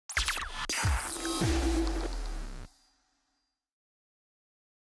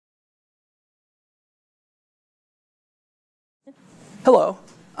Hello,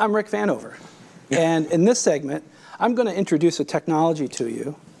 I'm Rick Vanover, and in this segment, I'm going to introduce a technology to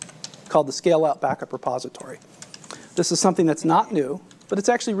you called the Scale-Out Backup Repository. This is something that's not new, but it's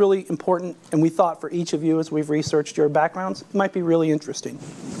actually really important, and we thought for each of you, as we've researched your backgrounds, it might be really interesting.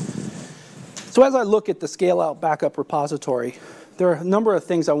 So as I look at the Scale-Out Backup Repository, there are a number of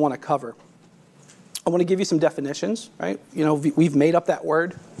things I want to cover. I want to give you some definitions, right? You know, we've made up that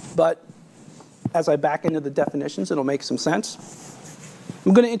word, but as I back into the definitions, it'll make some sense.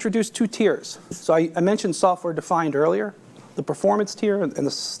 I'm going to introduce two tiers. So I mentioned software-defined earlier. The performance tier and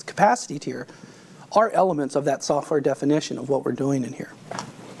the capacity tier are elements of that software definition of what we're doing in here.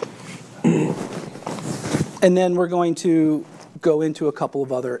 And then we're going to go into a couple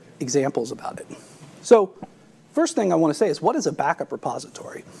of other examples about it. So first thing I want to say is, what is a backup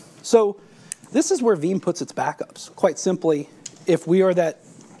repository? So this is where Veeam puts its backups. Quite simply, if we are that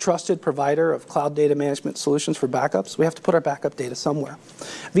trusted provider of cloud data management solutions for backups, we have to put our backup data somewhere.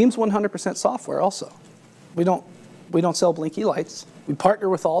 Veeam's 100% software also. We don't sell blinky lights. We partner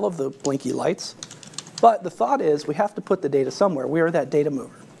with all of the blinky lights. But the thought is we have to put the data somewhere. We are that data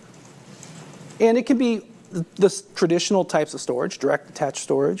mover. And it can be the traditional types of storage, direct attached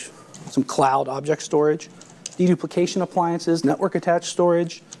storage, some cloud object storage, deduplication appliances, network attached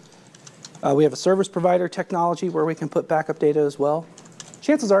storage. We have a service provider technology where we can put backup data as well.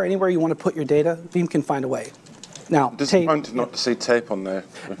 Chances are, anywhere you want to put your data, Veeam can find a way. Now, disappointed not to see tape on there.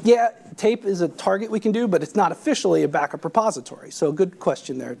 Yeah, tape is a target we can do, but it's not officially a backup repository. So good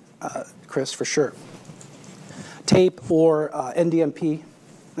question there, Chris, for sure. Tape or NDMP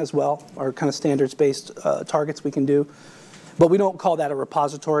as well are kind of standards-based targets we can do. But we don't call that a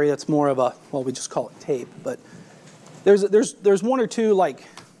repository. That's more of a, well, we just call it tape. But there's one or two like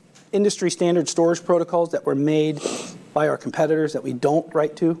industry standard storage protocols that were made by our competitors that we don't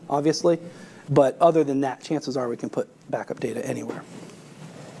write to, obviously. But other than that, chances are we can put backup data anywhere.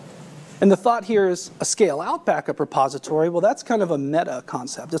 And the thought here is a scale-out backup repository. Well, that's kind of a meta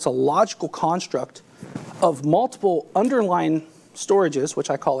concept. It's a logical construct of multiple underlying storages, which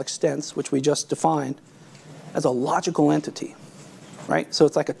I call extents, which we just defined, as a logical entity, right? So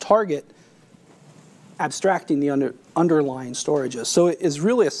it's like a target abstracting the underlying storages. So it is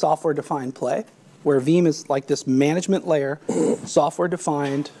really a software-defined play, where Veeam is like this management layer,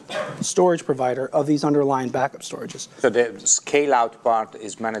 software-defined storage provider of these underlying backup storages. So the scale-out part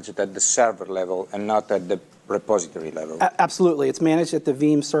is managed at the server level and not at the repository level? Absolutely. It's managed at the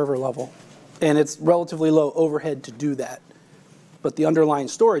Veeam server level. And it's relatively low overhead to do that. But the underlying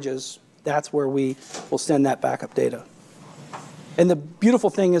storages, that's where we will send that backup data. And the beautiful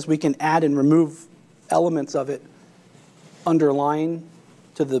thing is we can add and remove elements of it underlying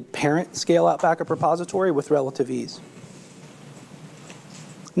to the parent scale-out backup repository with relative ease.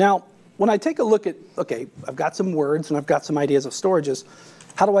 Now, when I take a look at, okay, I've got some words and I've got some ideas of storages,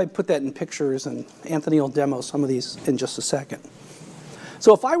 how do I put that in pictures? And Anthony will demo some of these in just a second.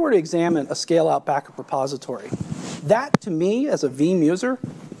 So if I were to examine a scale-out backup repository, that to me as a Veeam user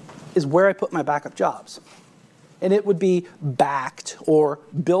is where I put my backup jobs. And it would be backed or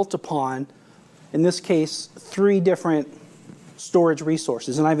built upon, in this case, 3 different storage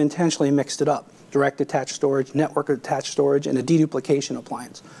resources, and I've intentionally mixed it up. Direct attached storage, network attached storage, and a deduplication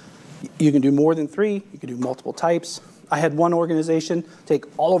appliance. You can do more than 3, you can do multiple types. I had one organization take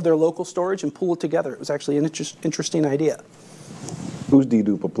all of their local storage and pool it together. It was actually an interesting idea. Who's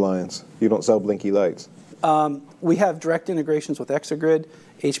dedupe appliance? You don't sell blinky lights. We have direct integrations with Exagrid,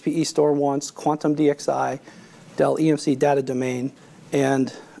 HPE Store Once, Quantum DXI, Dell EMC Data Domain,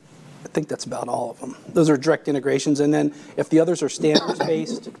 and I think that's about all of them. Those are direct integrations. And then if the others are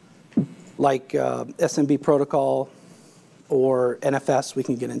standards-based, like SMB protocol or NFS, we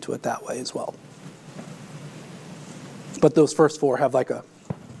can get into it that way as well. But those first 4 have like a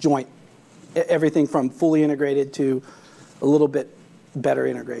joint, everything from fully integrated to a little bit better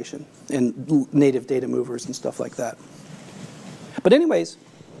integration and native data movers and stuff like that. But anyways,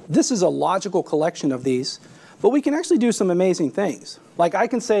 this is a logical collection of these. But we can actually do some amazing things. Like I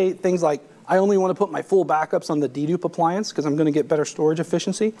can say things like, I only want to put my full backups on the dedupe appliance because I'm going to get better storage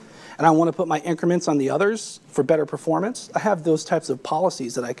efficiency. And I want to put my increments on the others for better performance. I have those types of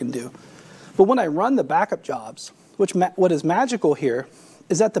policies that I can do. But when I run the backup jobs, what is magical here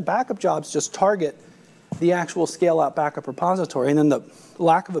is that the backup jobs just target the actual scale-out backup repository. And then the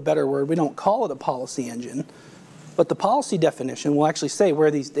lack of a better word, we don't call it a policy engine. But the policy definition will actually say where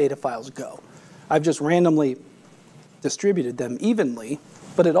these data files go. I've just randomly distributed them evenly,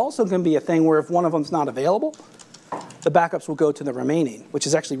 but it also can be a thing where if one of them's not available, the backups will go to the remaining, which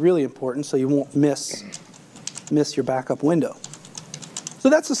is actually really important so you won't miss your backup window. So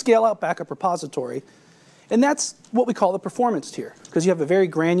that's the scale-out backup repository. And that's what we call the performance tier, because you have a very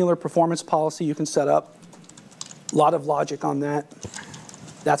granular performance policy you can set up. A lot of logic on that.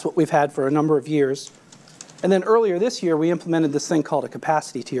 That's what we've had for a number of years. And then earlier this year, we implemented this thing called a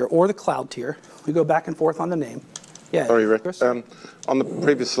capacity tier, or the cloud tier. We go back and forth on the name. Yeah. Sorry, Rick. Chris? On the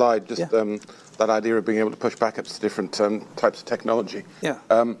previous slide, just Yeah. that idea of being able to push backups to different types of technology. Yeah.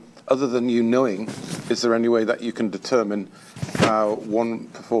 Other than you knowing, is there any way that you can determine how one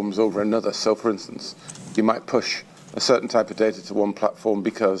performs over another? So, for instance, you might push a certain type of data to one platform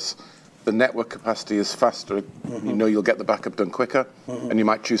because the network capacity is faster. You know you'll get the backup done quicker, and you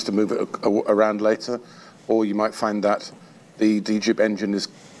might choose to move it around later. Or you might find that the DGIP engine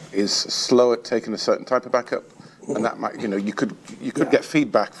is slow at taking a certain type of backup, and that might, you could get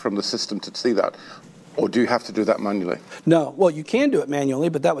feedback from the system to see that. Or do you have to do that manually? No. Well, you can do it manually,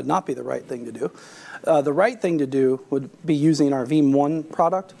 but that would not be the right thing to do. The right thing to do would be using our Veeam 1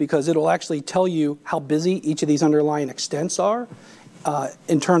 product, because it'll actually tell you how busy each of these underlying extents are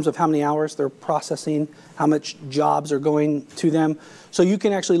in terms of how many hours they're processing, how much jobs are going to them. So you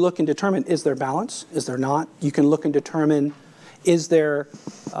can actually look and determine, is there balance? Is there not? You can look and determine, is there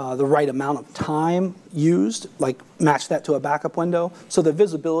the right amount of time used, like match that to a backup window. So the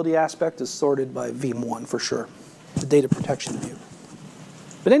visibility aspect is sorted by Veeam 1 for sure, the data protection view.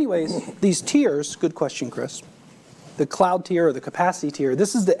 But anyways, these tiers, good question, Chris. The cloud tier or the capacity tier,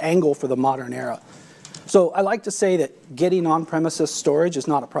 this is the angle for the modern era. So I like to say that getting on-premises storage is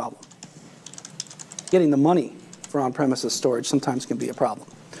not a problem. Getting the money for on-premises storage sometimes can be a problem.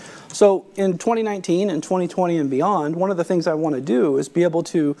 So in 2019 and 2020 and beyond, one of the things I want to do is be able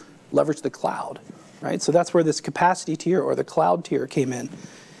to leverage the cloud, right? So that's where this capacity tier or the cloud tier came in.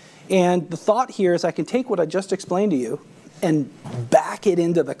 And the thought here is I can take what I just explained to you and back it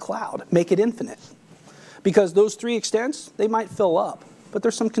into the cloud, make it infinite. Because those 3 extents, they might fill up, but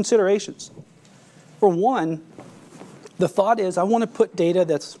there's some considerations. For one, the thought is I want to put data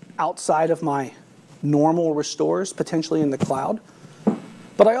that's outside of my normal restores, potentially in the cloud.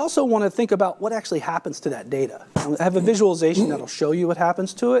 But I also want to think about what actually happens to that data. I have a visualization that'll show you what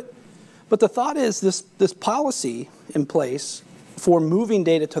happens to it. But the thought is this policy in place for moving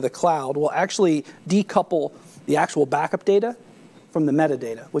data to the cloud will actually decouple the actual backup data from the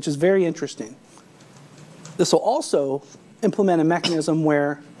metadata, which is very interesting. This will also implement a mechanism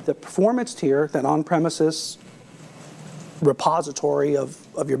where the performance tier, that on-premises repository of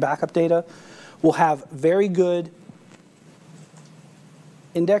your backup data, will have very good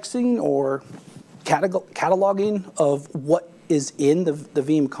indexing or cataloging of what is in the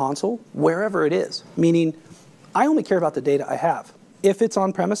Veeam console, wherever it is. Meaning, I only care about the data I have. If it's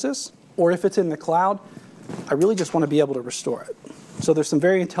on premises or if it's in the cloud, I really just want to be able to restore it. So there's some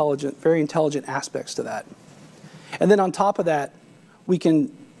very intelligent aspects to that. And then on top of that, we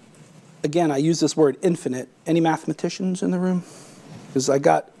can, again, I use this word infinite. Any mathematicians in the room? Because I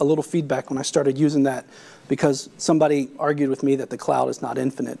got a little feedback when I started using that, because somebody argued with me that the cloud is not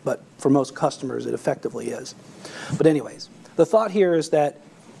infinite, but for most customers it effectively is. But anyways, the thought here is that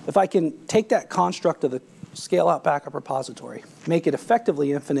if I can take that construct of the scale-out backup repository, make it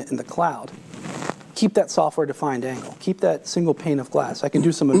effectively infinite in the cloud, keep that software-defined angle, keep that single pane of glass, I can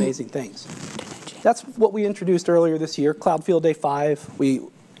do some amazing things. That's what we introduced earlier this year, Cloud Field Day 5.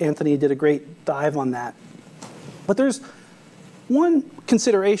 Anthony did a great dive on that. But there's one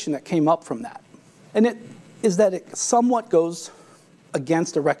consideration that came up from that, and it is that it somewhat goes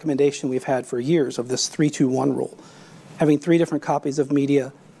against a recommendation we've had for years of this 3-2-1 rule, having 3 different copies of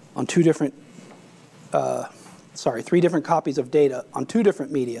media on 3 different copies of data on 2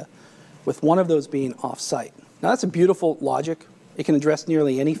 different media, with one of those being off-site. Now that's a beautiful logic. It can address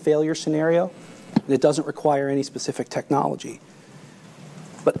nearly any failure scenario, and it doesn't require any specific technology.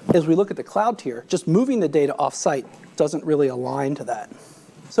 But as we look at the cloud tier, just moving the data off-site doesn't really align to that.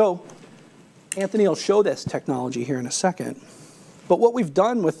 So Anthony will show this technology here in a second. But what we've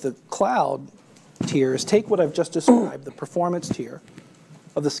done with the cloud tier is take what I've just described, the performance tier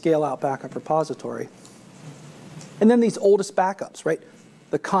of the scale-out backup repository, and then these oldest backups, right?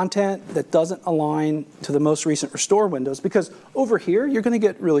 The content that doesn't align to the most recent restore windows, because over here, you're going to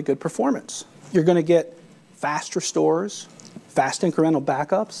get really good performance. You're going to get fast restores, fast incremental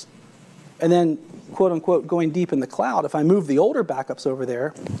backups, and then, quote unquote, going deep in the cloud. If I move the older backups over there,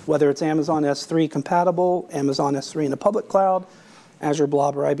 whether it's Amazon S3 compatible, Amazon S3 in the public cloud, Azure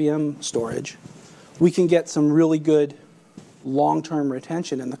Blob or IBM storage, we can get some really good long-term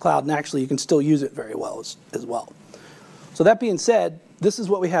retention in the cloud, and actually you can still use it very well as well. So that being said, this is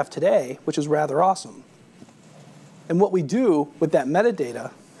what we have today, which is rather awesome. And what we do with that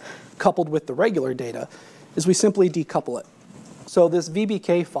metadata, coupled with the regular data, is we simply decouple it. So this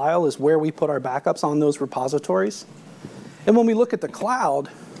VBK file is where we put our backups on those repositories. And when we look at the cloud,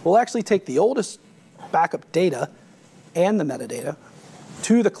 we'll actually take the oldest backup data and the metadata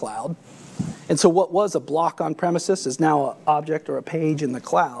to the cloud. And so what was a block on premises is now an object or a page in the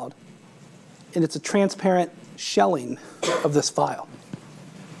cloud. And it's a transparent shelling of this file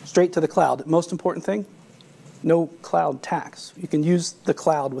straight to the cloud. Most important thing, no cloud tax. You can use the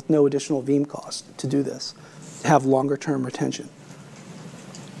cloud with no additional Veeam cost to do this, to have longer term retention.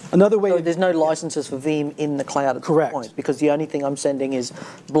 Another way. So there's no licenses for Veeam in the cloud at Correct. this point, because the only thing I'm sending is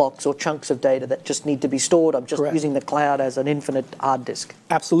blocks or chunks of data that just need to be stored. I'm just Correct. using the cloud as an infinite hard disk.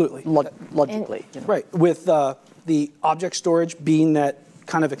 Absolutely. Logically. You know. Right. With the object storage being that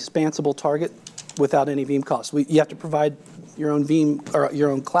kind of expansible target without any Veeam cost. You have to provide your own Veeam or your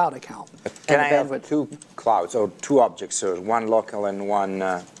own cloud account. Can And I the have bandwidth. 2 clouds or 2 object stores, one local and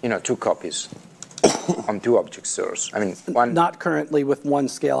one, 2 copies on 2 object stores? I mean, one. Not currently with one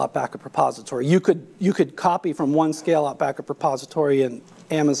scale-out backup repository. You could copy from one scale-out backup repository in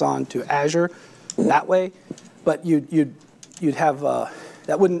Amazon to Azure that way, but you'd have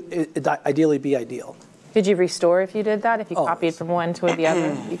that wouldn't ideally be ideal. Could you restore if you did that? If you Oh. copied from one to the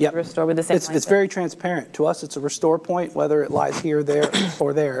other, you Yep. could restore with the same It's license? very transparent. To us, it's a restore point, whether it lies here, there,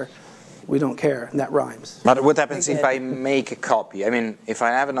 or there. We don't care, and that rhymes. But what happens if I make a copy? I mean, if I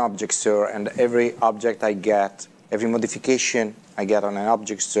have an object store and every object I get, every modification I get on an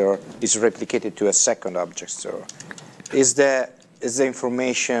object store is replicated to a second object store, is the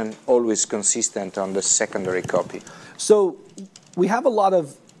information always consistent on the secondary copy? So we have a lot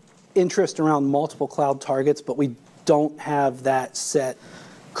of interest around multiple cloud targets, but we don't have that set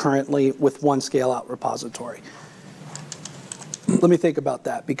currently with one scale-out repository. Let me think about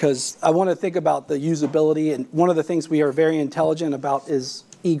that, because I want to think about the usability, and one of the things we are very intelligent about is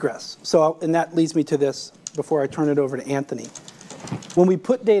egress. So, and that leads me to this before I turn it over to Anthony. When we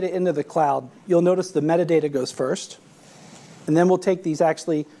put data into the cloud, you'll notice the metadata goes first, and then we'll take these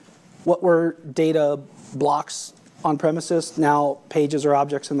actually, what were data blocks on premises, now pages or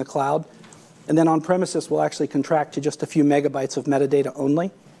objects in the cloud, and then on premises we'll actually contract to just a few megabytes of metadata only.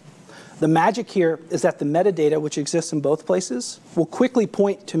 The magic here is that the metadata, which exists in both places, will quickly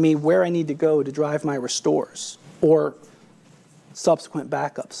point to me where I need to go to drive my restores or subsequent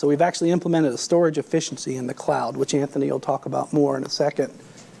backups. So we've actually implemented a storage efficiency in the cloud, which Anthony will talk about more in a second.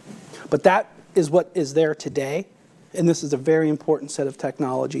 But that is what is there today, and this is a very important set of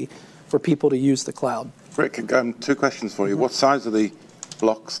technology for people to use the cloud. Rick, 2 questions for you. What size are the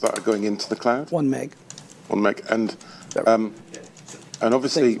blocks that are going into the cloud? 1 meg. 1 meg. And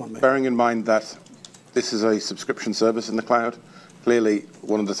obviously, bearing in mind that this is a subscription service in the cloud, clearly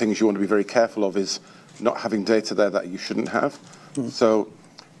one of the things you want to be very careful of is not having data there that you shouldn't have. So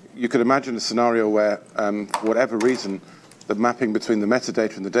you could imagine a scenario where, for whatever reason, the mapping between the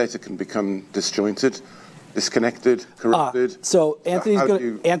metadata and the data can become disjointed, disconnected, corrupted. So Anthony's How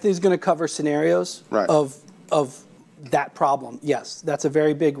going to cover scenarios Right. of that problem. Yes, that's a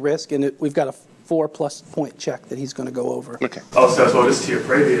very big risk, and we've got a 4+ point check that he's going to go over. Okay. Also, as well, just to your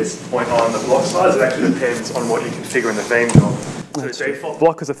previous point on the block size, it actually depends on what you configure in the Veeam job. So the default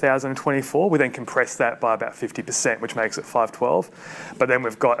block is 1024. We then compress that by about 50%, which makes it 512. But then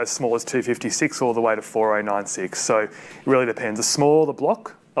we've got as small as 256 all the way to 4096. So it really depends. The smaller the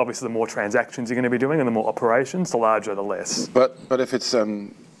block, obviously the more transactions you're going to be doing and the more operations, the larger the less. But if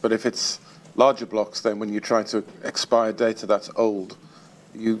it's larger blocks, then when you try to expire data that's old,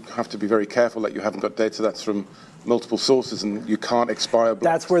 you have to be very careful that you haven't got data that's from multiple sources and you can't expire blocks.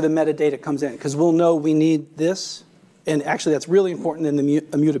 That's where the metadata comes in, because we'll know we need this. And actually, that's really important in the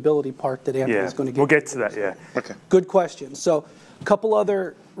immutability part that Anthony's going to get. We'll get to that, yeah. Okay. Good question. So a couple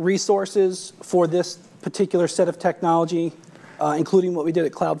other resources for this particular set of technology, including what we did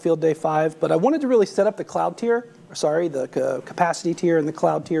at Cloud Field Day 5. But I wanted to really set up the cloud tier, the capacity tier and the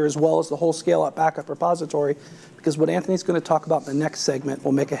cloud tier, as well as the whole scale-up backup repository, because what Anthony's going to talk about in the next segment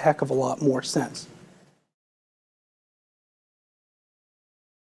will make a heck of a lot more sense.